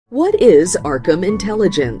What is Arkham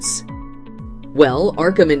Intelligence? Well,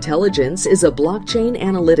 Arkham Intelligence is a blockchain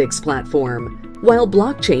analytics platform. While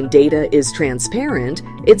blockchain data is transparent,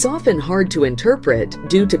 it's often hard to interpret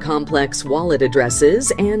due to complex wallet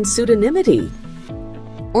addresses and pseudonymity.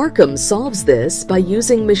 Arkham solves this by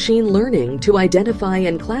using machine learning to identify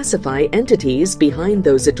and classify entities behind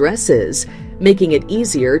those addresses, making it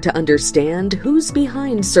easier to understand who's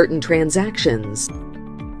behind certain transactions.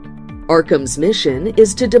 Arkham's mission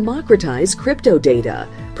is to democratize crypto data,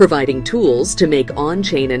 providing tools to make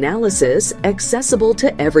on-chain analysis accessible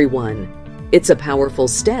to everyone. It's a powerful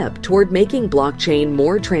step toward making blockchain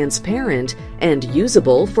more transparent and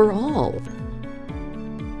usable for all.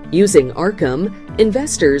 Using Arkham,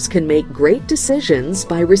 investors can make great decisions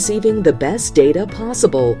by receiving the best data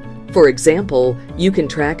possible. For example, you can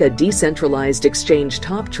track a decentralized exchange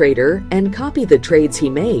top trader and copy the trades he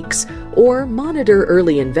makes, or monitor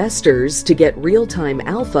early investors to get real-time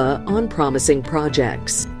alpha on promising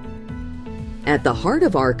projects. At the heart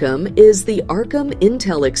of Arkham is the Arkham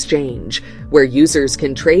Intel Exchange, where users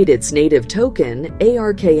can trade its native token,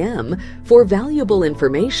 ARKM, for valuable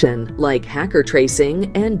information like hacker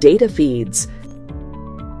tracing and data feeds.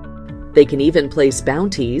 They can even place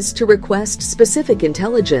bounties to request specific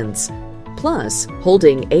intelligence. Plus,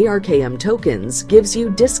 holding ARKM tokens gives you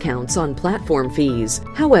discounts on platform fees.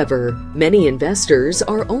 However, many investors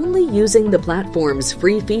are only using the platform's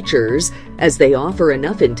free features as they offer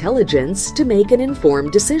enough intelligence to make an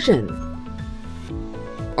informed decision.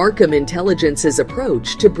 Arkham Intelligence's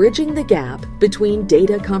approach to bridging the gap between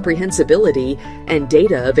data comprehensibility and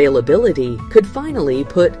data availability could finally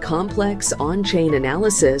put complex on-chain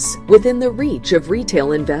analysis within the reach of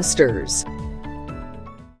retail investors.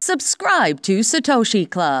 Subscribe to Satoshi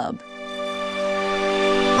Club.